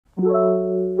Like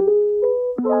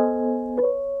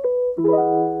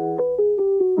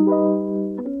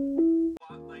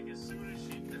as soon as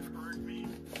she heard me,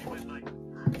 she went like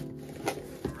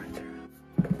right there.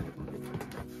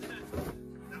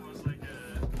 That was like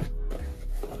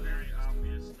a very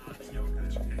obvious non-yoga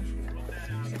education. Roll that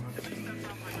out. At least that's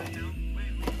not like I know.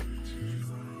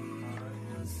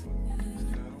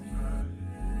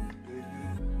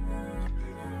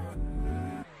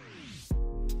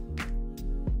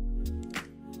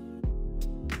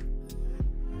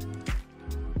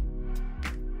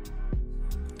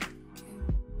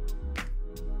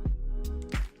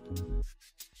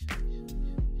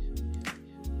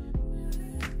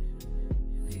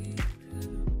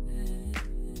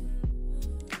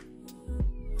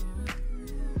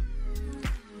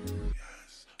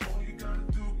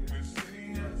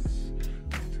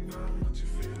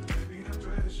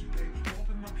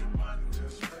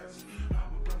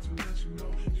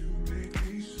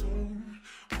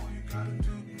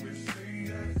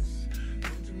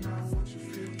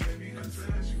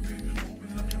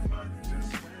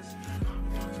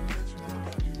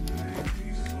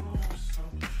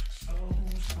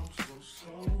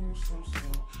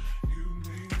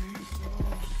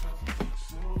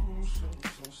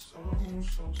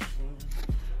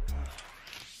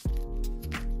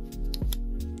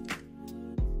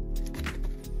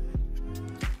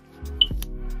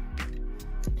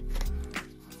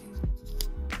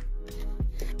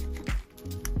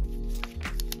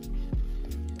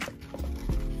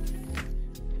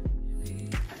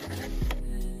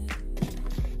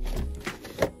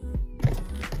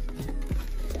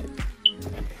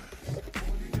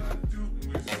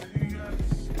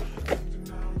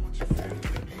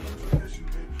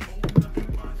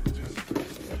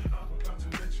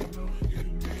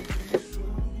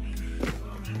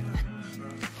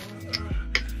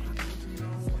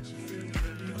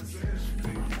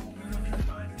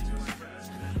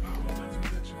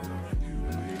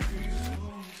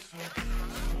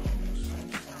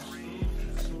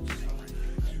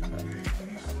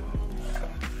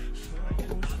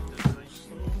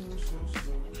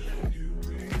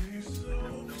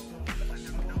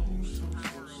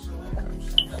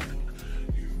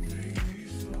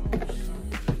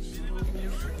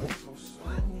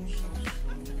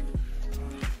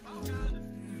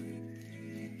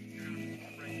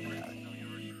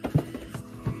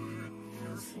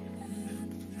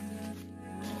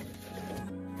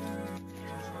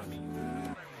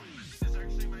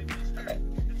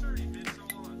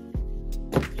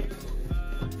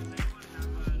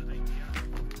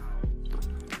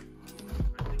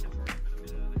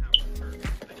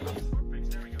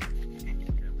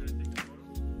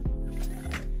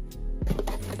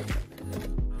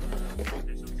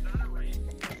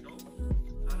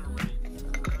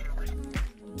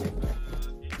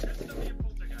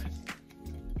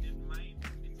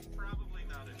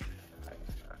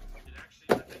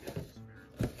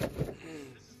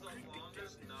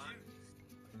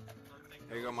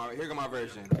 Here go my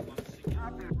version.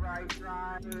 Copyright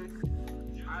drivers,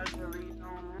 I really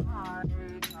don't like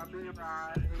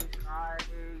copyright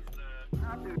drivers.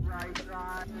 Copyright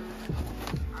drivers,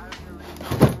 I really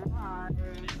don't like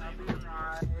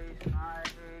copyright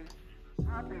drivers.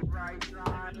 Copyright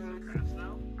drivers,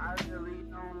 I really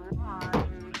don't like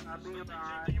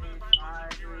copyright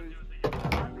drivers.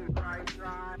 Copyright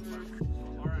drivers,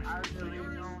 I really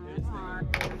don't like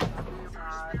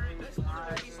copyright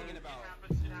drivers.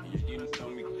 You tell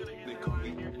me, they call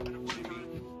me Jimmy.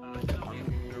 I'm the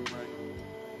right,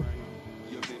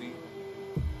 your city.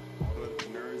 All the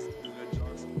nerds do their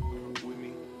jobs with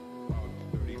me. About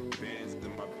 30 bands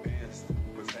in my pants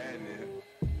was happening.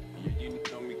 You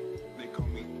tell me, they call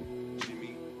me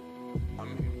Jimmy. I'm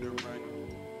the right,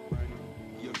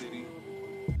 your city.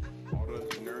 All the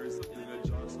nerds do their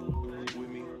jobs with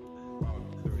me. About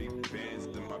 30 bands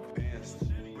in my pants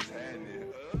was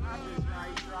happening.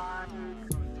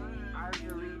 I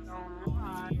really don't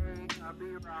like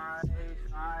copyright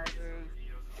drivers.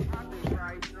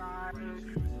 Copyright drivers,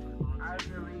 I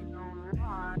really don't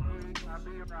like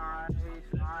copyright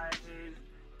drivers.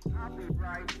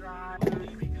 Copyright drivers,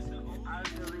 I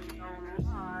really don't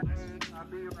like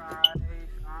copyright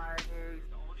drivers.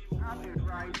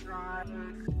 Copyright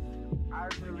drivers, I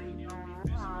really don't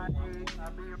like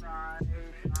copyright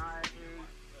drivers.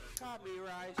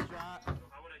 Copyright drivers.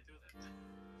 How would I do that?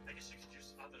 I guess you could use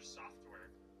other software.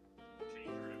 Change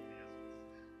your FPS.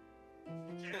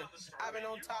 You can't on the store. I've been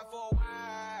on top for a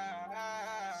while.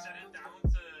 Set it down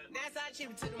to. That's I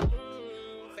chip to the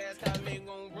moon. Fast car make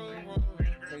gon' room.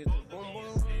 Niggas do boom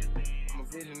boom. I'm a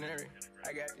visionary.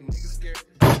 I got the niggas scared.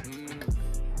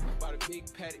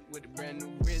 paddock with a brand new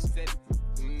wrist set.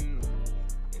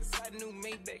 Inside a new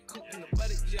Maybach coupe in the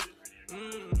butter jet.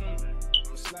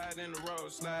 I'm sliding in the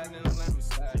road, sliding in the lemon,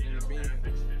 sliding in the beam.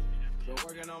 Been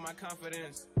working on my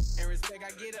confidence and respect. I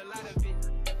get a lot of it.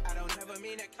 I don't ever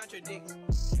mean to contradict.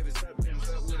 If it's up, then it's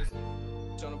up with us.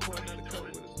 Tryna pour another coat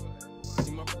with us.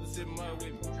 See my brother sipping mud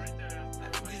with me. I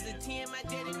think this is a 10, my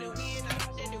dad in the wind, I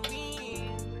thought that the wind.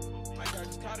 My dog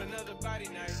just caught another body,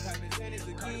 now he's popping 10 is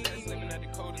a queen. Living at the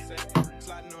cul-de-sac,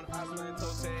 sliding on the Osland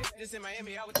toe tag. Just in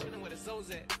Miami, I was chilling with a Zoes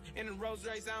at. In the Rolls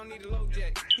Royce, I don't need a low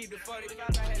jack. Keep the 45,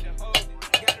 I had to hold it.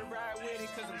 Gotta ride with it,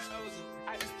 cause I'm chosen.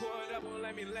 I just pulled up, won't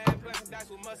let me laugh. Plus, that's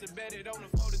what must have betted on the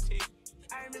photo team.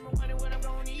 I remember wondering what I'm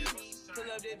gonna eat. Pull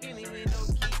up that Billy with no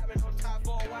key. I've been on top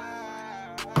for a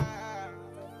while.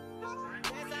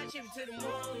 That's I chip to the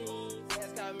moon.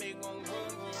 That's how I make one boom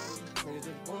boom. Bring it to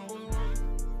the boom boom boom.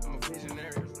 I'm a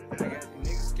visionary. I got the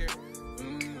niggas scared.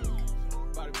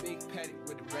 Bought a big paddock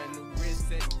with a brand new wrist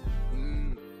set.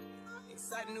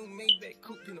 Inside a new Maybach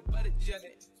coupe in the butter jet.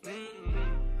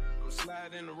 I'm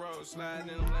sliding in the road, sliding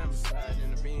in the lemon, sliding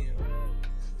in the beam.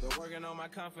 Been working on my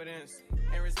confidence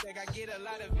and respect. I get a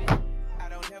lot of it. I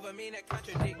don't ever mean to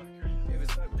contradict. If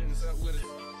it's up, then it's up with us.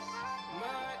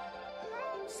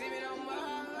 Mud, see me on mud.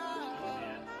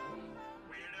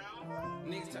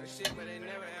 Niggas talk shit, but they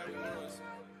never ever knew us.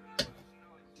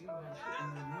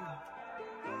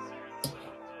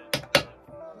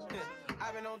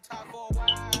 I've been on top for a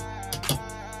while.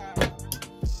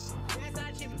 That's how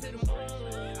I chip to the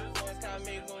moon. That's how I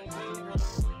make one boom boom.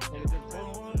 And it's a boom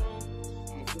boom boom.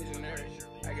 I'm a visionary.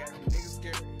 I got the niggas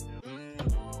scared.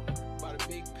 Bought a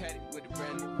big paddock with a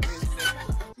brand new wrist set.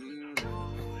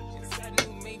 Inside a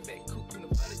new Maybach coupe in the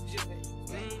butter jet.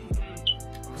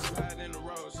 I'm sliding in the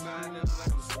road, sliding in the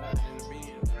like I'm sliding in the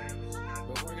beam.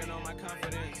 But working on my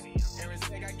confidence and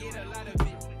respect. I get a lot of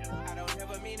it. I don't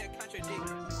ever mean to contradict.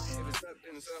 If it's up,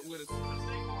 then it's up with us.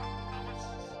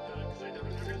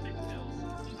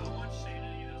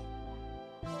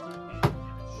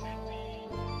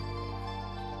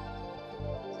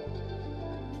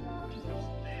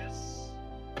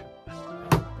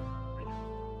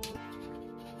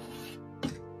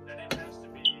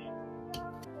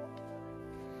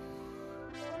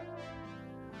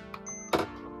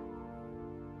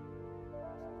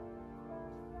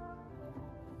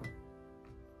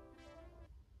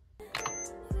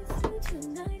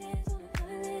 Tonight is on the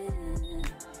island.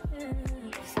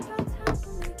 It's about time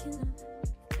for waking up.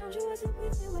 Found you wasn't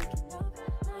with me waking up.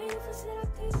 Now you feel said I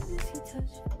couldn't miss your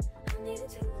touch. I needed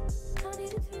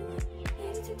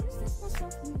to distance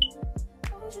myself from you.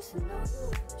 I was just in love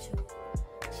with you.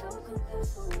 So I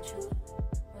confess, I want you.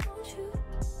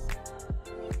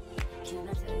 Can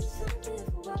I tell you something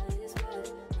for what it's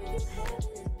worth? You can have it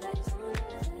in place on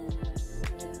earth.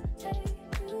 Take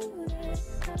you there,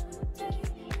 take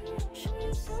you. Show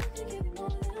you something, give you more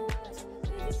than words. We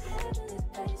can have it in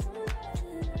place on earth.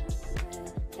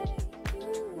 Take you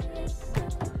there,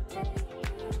 take you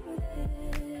there.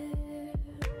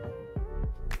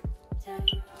 Take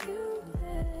you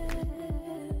there.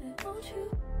 Won't you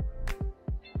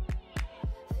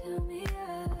fill me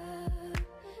up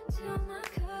till my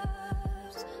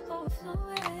cup's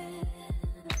overflowing?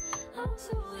 I'm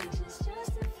so anxious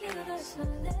just to feel the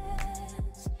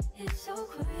silence. It's so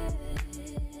quiet,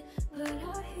 but I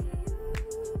hear you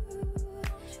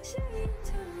saying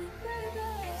to me, baby.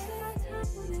 Said our time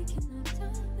for making up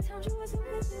time. The times you wasn't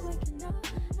with me waking up.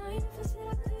 Now you never said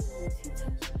I couldn't miss your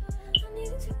touch. I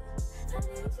needed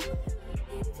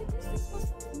to distance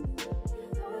myself from you.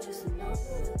 I was just in love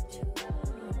with you.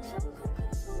 So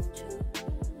confess,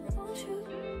 won't you?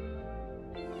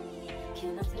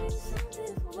 Can I tell you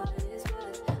something for what it's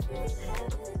worth? We can have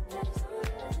it in place on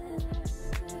earth.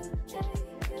 Take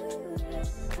you there,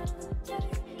 take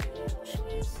you. Show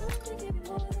you something, give you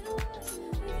more than words. We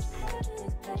can have it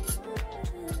in place on earth.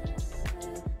 Take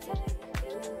you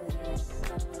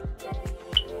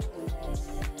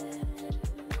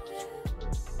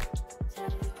there,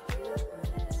 take you there.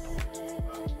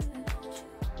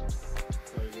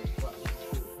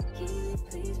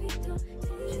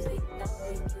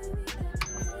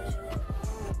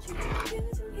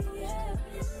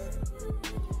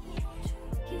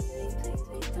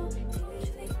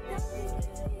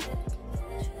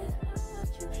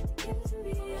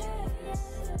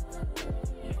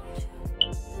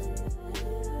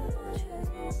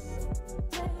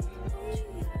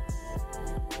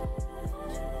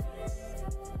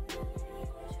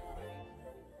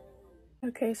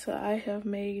 Okay, so I have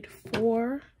made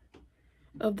 4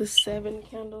 of the 7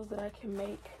 candles that I can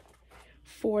make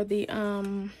for the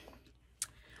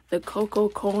cocoa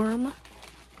corm.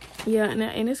 Yeah,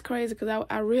 and it's crazy because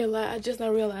I just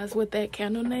now realized with that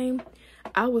candle name,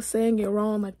 I was saying it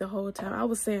wrong like the whole time. I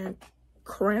was saying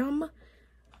creme.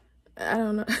 I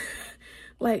don't know.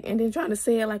 Like, and then trying to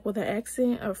say it like with an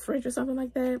accent or French or something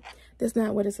like that. That's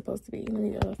not what it's supposed to be. Let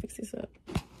me fix this up.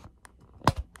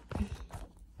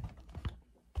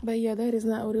 But yeah, that is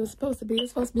not what it was supposed to be.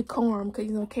 It's supposed to be carm, because,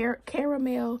 you know,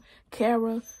 caramel,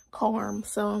 carm.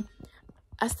 So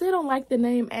I still don't like the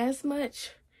name as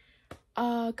much,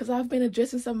 because I've been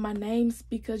adjusting some of my names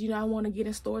because, you know, I want to get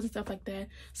in stores and stuff like that.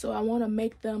 So I want to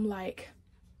make them like,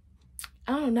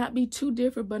 I don't know, not be too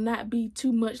different, but not be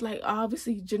too much like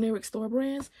obviously generic store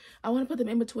brands. I want to put them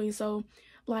in between. So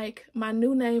like my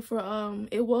new name for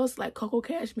it was like Cocoa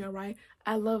Cashmere, right?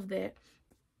 I love that.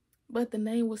 But the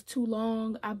name was too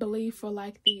long, I believe, for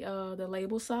like the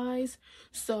label size.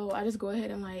 So I just go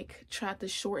ahead and like try to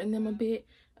shorten them a bit,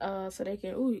 so they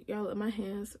can, ooh, y'all, at my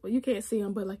hands, well, you can't see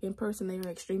them, but like in person they are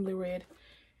extremely red,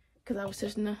 because I was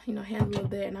just, you know, handling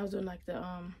that, and I was doing like the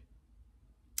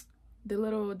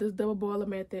this double boiler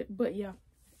method. But yeah,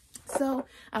 so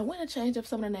I went and changed up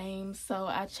some of the names. So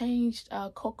I changed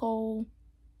Cocoa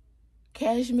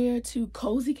Cashmere to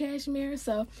Cozy Cashmere.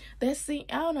 So that's, I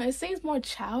don't know, it seems more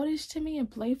childish to me and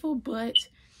playful, but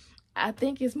I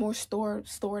think it's more store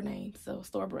name, so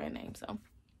store brand name. So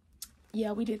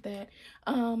yeah, we did that.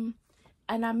 And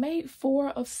I made 4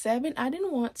 of 7. I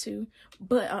didn't want to,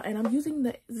 but and I'm using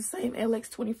the same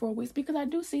LX 24 wicks because I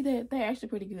do see that they're actually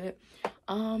pretty good.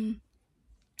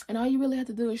 And all you really have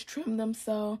to do is trim them.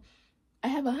 So I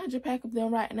have 100 pack of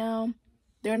them right now.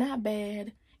 They're not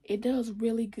bad. It does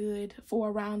really good for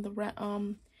around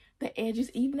the edges,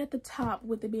 even at the top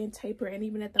with it being tapered, and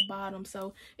even at the bottom.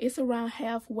 So it's around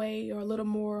halfway or a little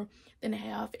more than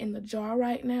half in the jar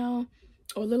right now,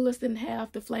 or a little less than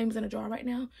half the flames in the jar right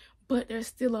now. But there's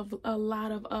still a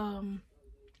lot of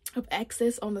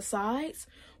excess on the sides,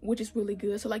 which is really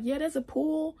good. So like, yeah, there's a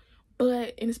pool,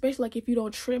 but, and especially like if you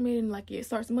don't trim it and like it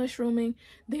starts mushrooming,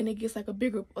 then it gets like a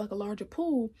bigger, like a larger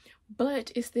pool,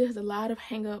 but it still has a lot of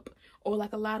hang up, or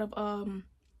like a lot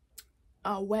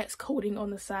of wax coating on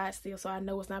the side still. So I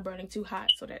know it's not burning too hot,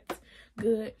 so that's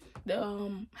good.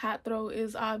 The hot throw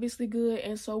is obviously good.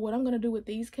 And so what I'm gonna do with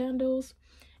these candles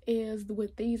is,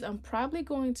 with these, I'm probably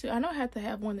going to, I know I have to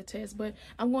have one to test, but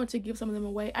I'm going to give some of them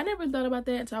away. I never thought about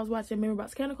that until I was watching Remember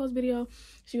About Candles video.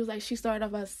 She was like, she started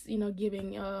off as, you know,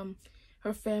 giving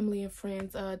her family and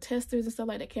friends testers and stuff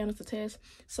like that, candles to test.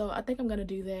 So I think I'm gonna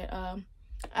do that.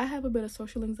 I have a bit of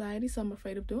social anxiety, so I'm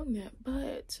afraid of doing that,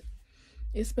 but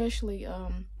especially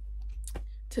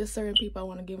to certain people I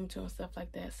want to give them to and stuff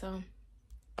like that. So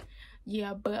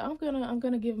yeah, but I'm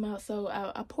gonna give them out. So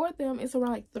I poured them, it's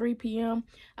around like 3 p.m.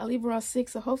 I leave around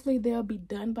 6, so hopefully they'll be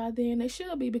done by then. They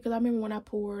should be, because I remember when I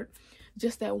poured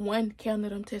just that one candle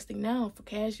that I'm testing now for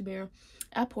cashmere,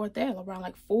 I poured that around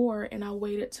like 4, and I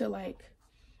waited till like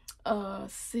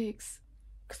 6,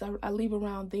 because I leave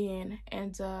around then,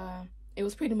 and it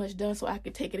was pretty much done, so I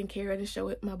could take it and carry it and show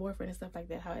it my boyfriend and stuff like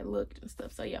that, how it looked and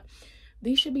stuff. So yeah,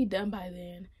 these should be done by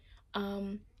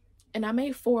then. And I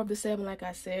made 4 of the 7, like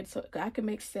I said, so I can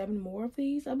make 7 more of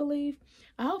these, I believe.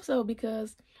 I hope so,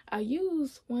 because I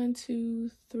use 1, 2,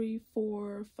 3,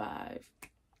 4, 5.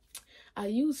 I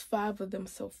used 5 of them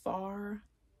so far.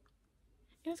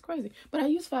 Yeah, it's crazy, but I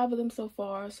used 5 of them so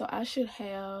far, so I should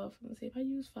have, let's see, if I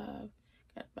use 5,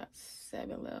 got about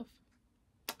 7 left.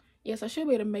 Yes, I should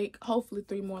be able to make hopefully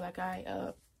 3 more, like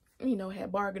I you know,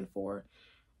 had bargained for.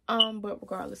 But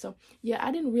regardless, so yeah,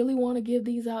 I didn't really want to give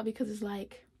these out because it's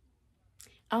like,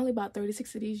 I only bought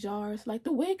 36 of these jars. Like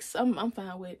the wicks, I'm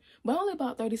fine with, but I only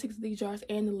bought 36 of these jars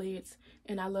and the lids,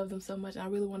 and I love them so much, and I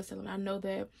really want to sell them. I know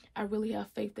that I really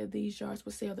have faith that these jars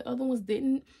will sell. The other ones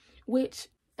didn't, which,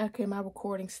 okay, my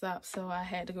recording stopped, so I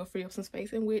had to go free up some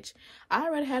space, in which I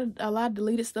already had a lot of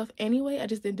deleted stuff anyway. I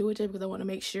just didn't do it yet because I want to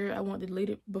make sure I wanted to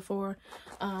delete it before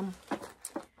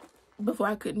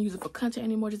I couldn't use it for content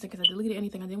anymore, just in case I deleted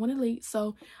anything I didn't want to delete.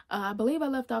 So I believe I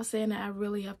left off saying that I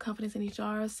really have confidence in these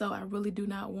jars, so I really do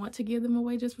not want to give them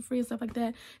away just for free and stuff like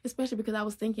that, especially because I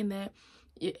was thinking that,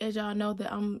 as y'all know,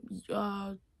 that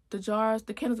the jars,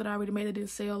 the candles that I already made that didn't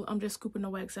sell, I'm just scooping the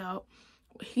wax out,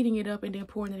 heating it up, and then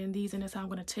pouring it in these, and that's how I'm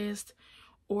going to test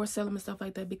or sell them and stuff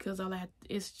like that, because all that,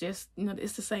 it's just, you know,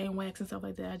 it's the same wax and stuff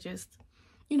like that. I just,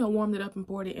 you know, warmed it up and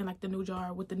poured it in like the new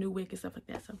jar with the new wick and stuff like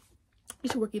that. So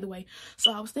it should work either way.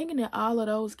 So I was thinking that all of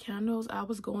those candles I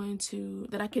was going to,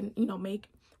 that I can, you know, make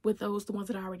with those, the ones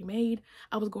that I already made,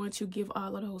 I was going to give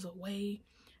all of those away.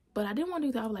 But I didn't want to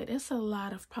do that. I was like, that's a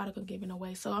lot of product I'm giving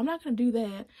away, so I'm not going to do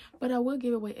that, but I will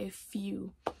give away a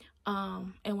few.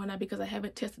 And when because I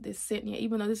haven't tested this set yet,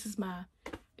 even though this is my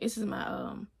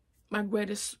my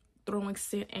greatest throwing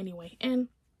scent anyway. And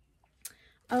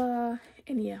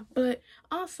yeah, but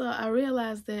also I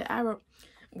realized that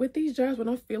with these jars, when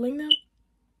I'm filling them,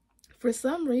 for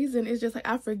some reason it's just like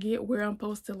I forget where I'm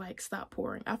supposed to like stop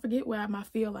pouring. I forget where my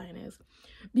fill line is,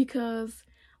 because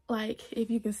like if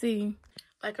you can see,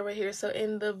 like right here, so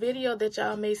in the video that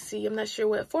y'all may see, I'm not sure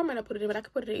what format I put it in, but I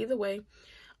could put it in either way.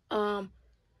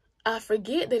 I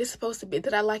forget that it's supposed to be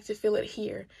that I like to feel it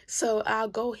here, so I'll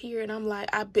go here and I'm like,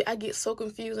 I get so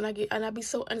confused, and I be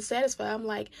so unsatisfied. I'm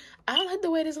like, I don't like the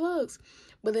way this looks,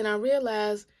 but then I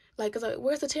realize, like, cause like,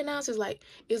 where's the 10 ounces? Like,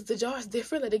 is the jars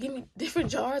different? Like, they give me different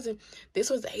jars, and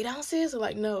this one's 8 ounces. Or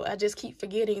like, no, I just keep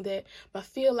forgetting that my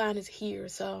fill line is here.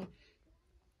 So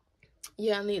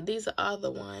yeah, these are all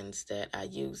the ones that I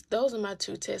use. Those are my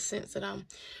 2 test scents that I'm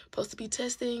supposed to be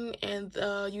testing, and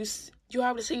you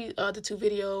already see the 2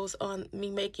 videos on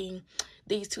me making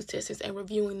these 2 test scents and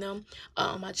reviewing them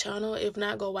on my channel. If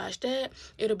not, go watch that.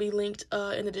 It'll be linked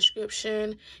in the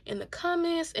description, in the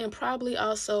comments, and probably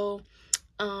also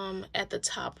at the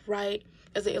top right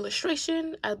as an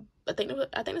illustration. I think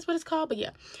that's what it's called, but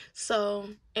yeah. So,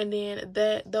 and then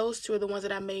those 2 are the ones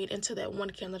that I made into that one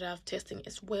candle that I'm testing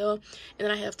as well. And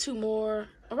then I have 2 more,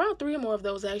 around 3 more of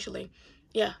those actually.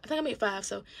 Yeah, I think I made 5,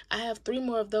 so I have 3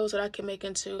 more of those that I can make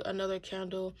into another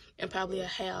candle, and probably a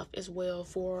half as well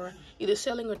for either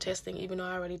selling or testing, even though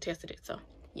I already tested it. So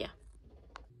yeah.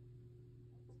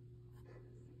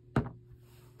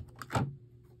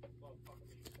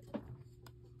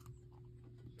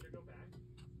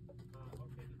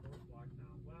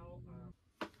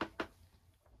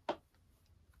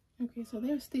 Okay, so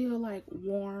they're still like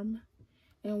warm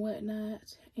and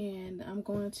whatnot, and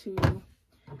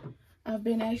I've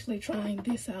been actually trying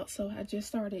this out. So I just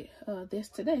started this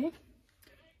today,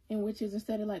 in which is,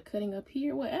 instead of like cutting up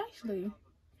here, well, actually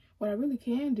what I really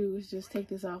can do is just take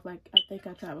this off like I think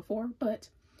I tried before, but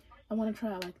I want to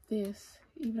try it like this,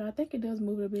 even though I think it does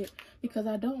move it a bit, because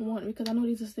I know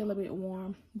these are still a bit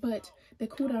warm, but they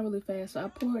cool down really fast. So I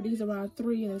poured these around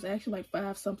 3, and it's actually like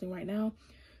 5 something right now.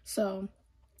 So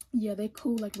yeah, they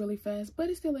cool like really fast, but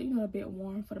it's still like, a bit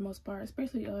warm for the most part,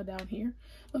 especially down here,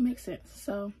 but makes sense.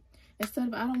 So instead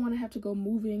of, I don't want to have to go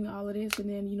moving all of this and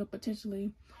then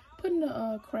potentially putting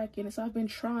a crack in it. So I've been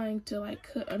trying to like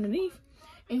cut underneath,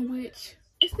 in which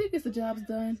it still gets the jobs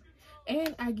done,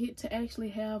 and I get to actually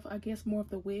have, I guess, more of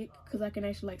the wick, because I can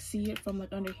actually like see it from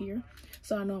like under here,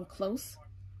 so I know I'm close.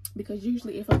 Because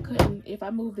usually if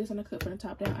I move this and I cut from the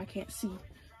top down, I can't see.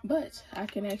 But I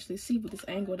can actually see with this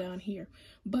angle down here.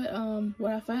 But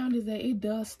what I found is that it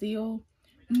does still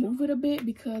move it a bit,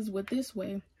 because with this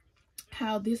way,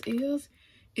 how this is,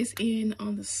 it's in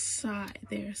on the side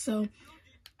there. So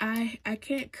I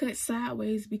can't cut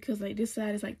sideways, because like this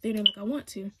side is like thinner like I want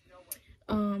to.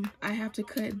 I have to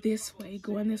cut this way,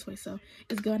 going this way. So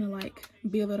it's gonna like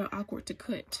be a little awkward to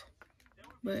cut.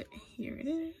 But here it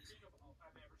is.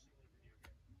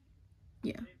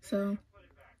 Yeah, so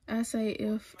I say,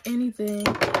 if anything,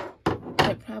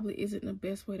 that probably isn't the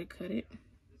best way to cut it.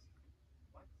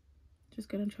 Just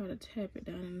gonna try to tap it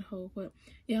down in the hole, but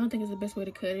yeah, I don't think it's the best way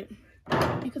to cut it,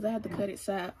 because I have to cut it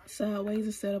sideways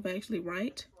instead of actually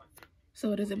right,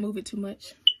 so it doesn't move it too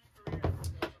much.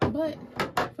 But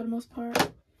for the most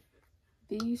part,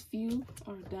 these few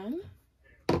are done,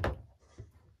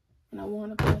 and I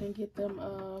want to go ahead and get them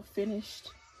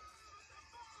finished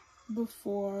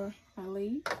before I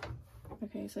leave.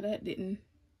 Okay, so that didn't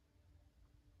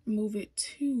move it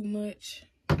too much.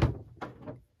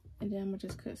 And then I'm gonna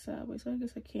just cut sideways. So I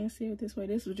guess I can't see it this way.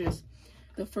 This was just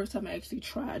the first time I actually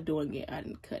tried doing it. I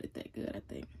didn't cut it that good, I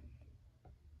think.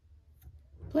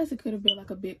 Plus it could have been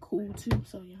like a bit cool too,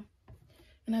 so yeah.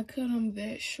 And I cut them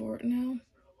that short now.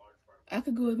 I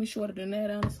could go even shorter than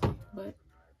that, honestly, but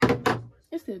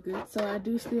it's still good. So I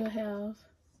do still have,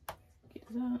 get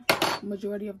this out,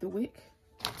 majority of the wick.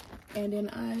 And then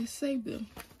I save them,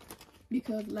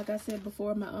 because like I said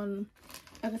before,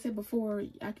 I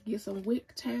could get some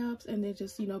wick tabs and then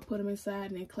just put them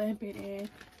inside and then clamp it, and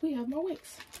we have more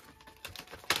wicks.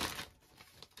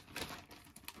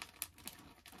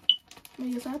 But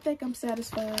yes, I think I'm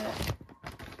satisfied.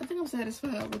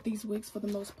 With these wicks for the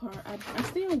most part. I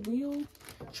still will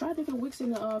try different wicks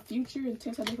in the future and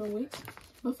test out different wicks,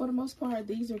 but for the most part,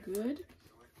 these are good.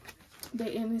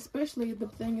 And especially the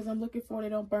thing is, I'm looking for, they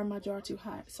don't burn my jar too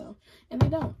hot. So, and they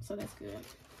don't, so that's good.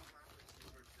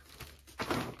 So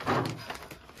I'm gonna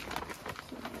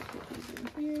put these in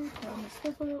here, pile my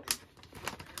stuff up.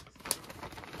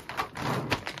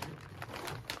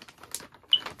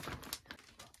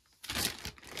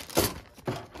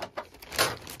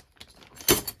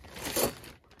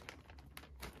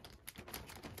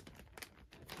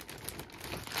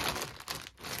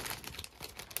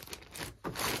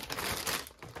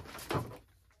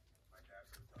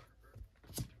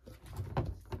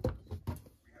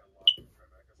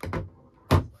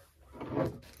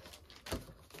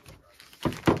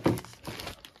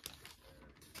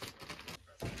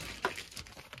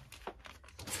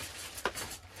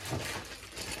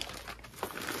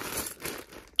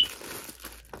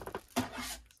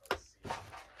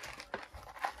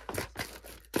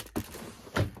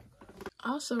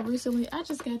 So recently I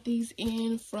just got these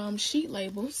in from Sheet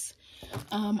Labels.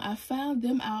 I found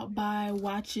them out by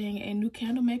watching a new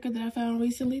candle maker that I found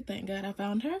recently. Thank God I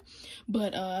found her.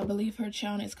 But I believe her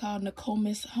channel is called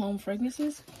Nicole's Home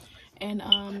Fragrances. And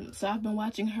so I've been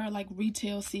watching her like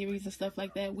retail series and stuff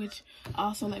like that, which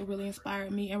also like really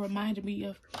inspired me and reminded me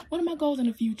of one of my goals in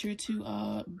the future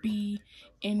to be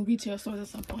in retail stores at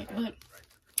some point. But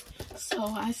so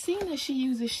I seen that she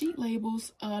uses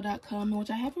sheetlabels.com,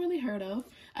 which I haven't really heard of.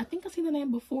 I think I've seen the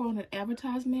name before on an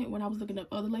advertisement when I was looking up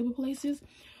other label places,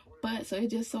 but so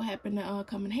it just so happened to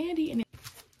come in handy. And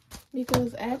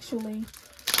because actually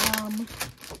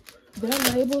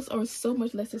their labels are so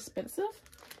much less expensive.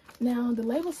 Now the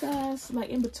label size like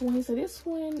in between, so this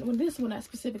one, not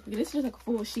specifically, this is just like a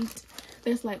full sheet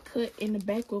that's like cut in the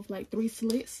back with like 3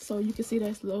 slits, so you can see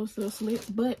there's those little slits,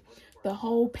 but the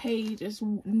whole page is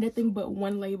nothing but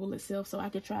one label itself, so I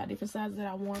can try different sizes that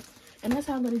I want. And that's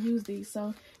how I'm going to use these.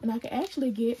 So, and I can actually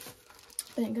get,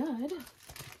 thank God,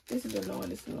 this is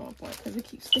annoying point because it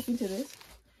keeps sticking to this.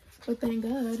 But thank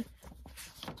God,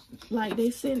 like they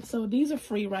sent, so these are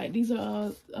free, right? These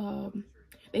are,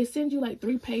 they send you like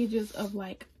 3 pages of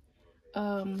like,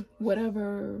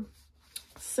 whatever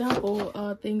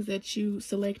sample things that you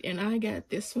select. And I got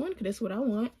this one because that's what I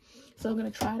want. So I'm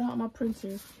going to try it out on my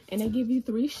printer. And they give you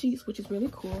 3 sheets, which is really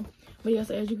cool. But yeah,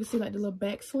 so as you can see, like the little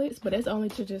back slits, but that's only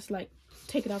to just like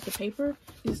take it off the paper.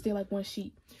 It's still like 1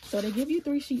 sheet. So they give you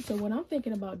 3 sheets. So what I'm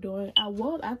thinking about doing, at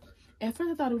first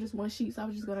I thought it was just 1 sheet. So I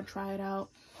was just going to try it out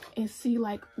and see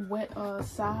like what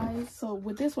size. So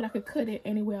with this one, I could cut it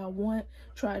any way I want,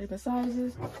 try different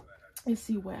sizes and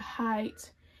see what height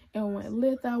and what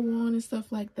width I want and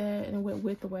stuff like that, and what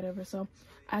width or whatever. So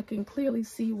I can clearly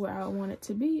see where I want it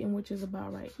to be, and which is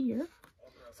about right here.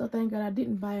 So thank God I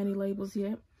didn't buy any labels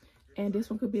yet. And this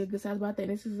one could be a good size, but I think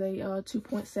this is a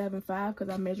 2.75 because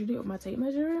I measured it with my tape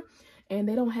measure, and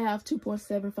they don't have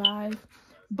 2.75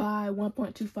 by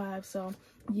 1.25. So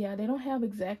yeah, they don't have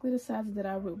exactly the sizes that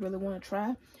I would really want to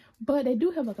try, but they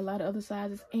do have like a lot of other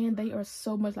sizes, and they are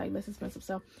so much like less expensive.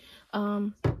 So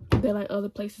they're like other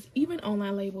places, even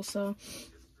online labels. So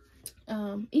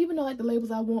even though like the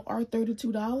labels I want are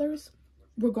 $32,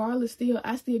 regardless,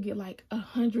 I still get like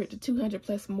 100 to 200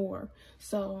 plus more.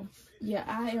 So yeah,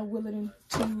 I am willing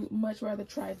to much rather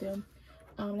try them.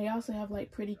 They also have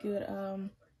like pretty good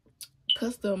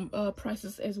custom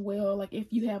prices as well, like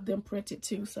if you have them printed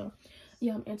too. So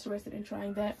yeah, I'm interested in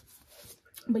trying that.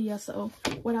 But yeah, so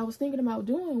what I was thinking about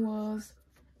doing was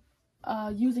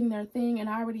using their thing, and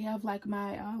I already have like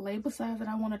my label size that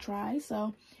I want to try.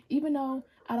 So even though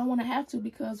I don't want to have to,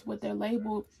 because with their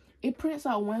label, it prints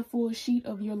out 1 full sheet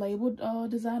of your label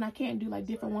design. I can't do like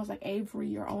different ones like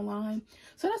Avery or online.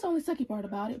 So that's the only sucky part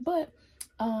about it. But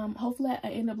hopefully I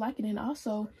end up liking it. And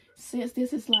also, since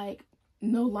this is like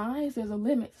no lines, there's a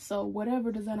limit. So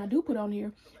whatever design I do put on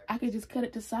here, I can just cut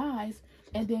it to size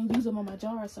and then use them on my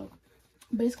jar. So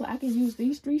basically I can use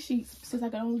these 3 sheets since I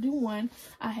can only do 1.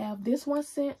 I have this one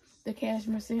scent, the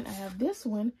cashmere scent. I have this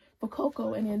one for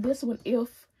cocoa, and then this one if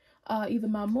either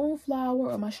my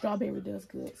moonflower or my strawberry does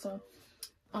good. So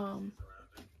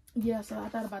yeah, so I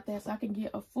thought about that. So I can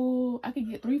get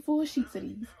 3 full sheets of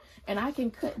these, and I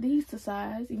can cut these to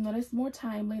size, even though that's more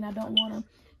timely and I don't want to,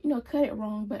 you know, cut it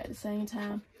wrong, but at the same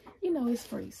time, you know, it's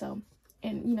free. So,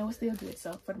 and you know, it's still good.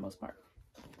 So for the most part,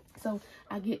 so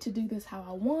I get to do this how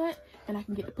I want, and I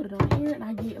can get to put it on here, and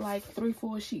I get like 3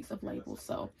 full sheets of labels.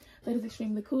 So that is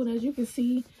extremely cool. And as you can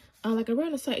see, like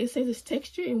around the side, it says it's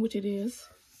texture, in which it is.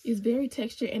 It's very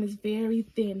textured and it's very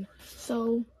thin.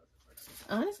 So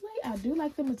honestly, I do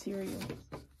like the material.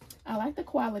 I like the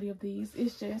quality of these.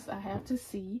 It's just I have to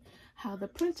see how the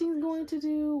printing is going to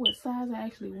do, what size I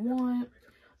actually want,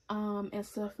 and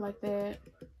stuff like that.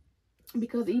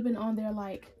 Because even on their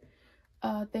like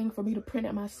thing for me to print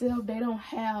it myself, they don't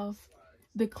have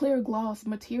the clear gloss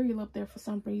material up there for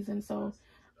some reason. So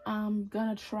I'm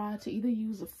gonna try to either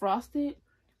use a frosted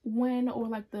one or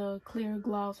like the clear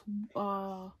gloss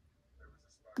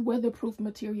weatherproof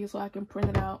material, so I can print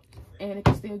it out and it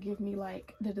can still give me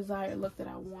like the desired look that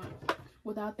I want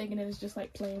without thinking that it's just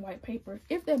like plain white paper,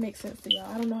 if that makes sense to y'all.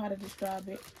 I don't know how to describe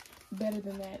it better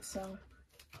than that. So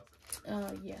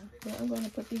yeah, but I'm going to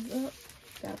put these up.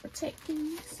 Gotta protect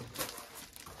these.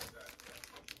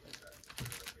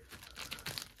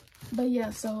 But yeah,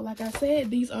 so like I said,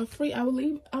 these are free.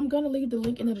 I'm gonna leave the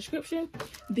link in the description.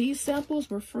 These samples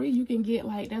were free. You can get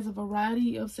like, there's a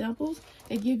variety of samples.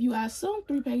 They give you, I assume,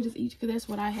 3 pages each, because that's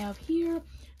what I have here.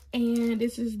 And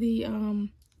this is the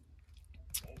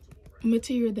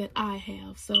material that I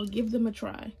have. So give them a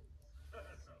try.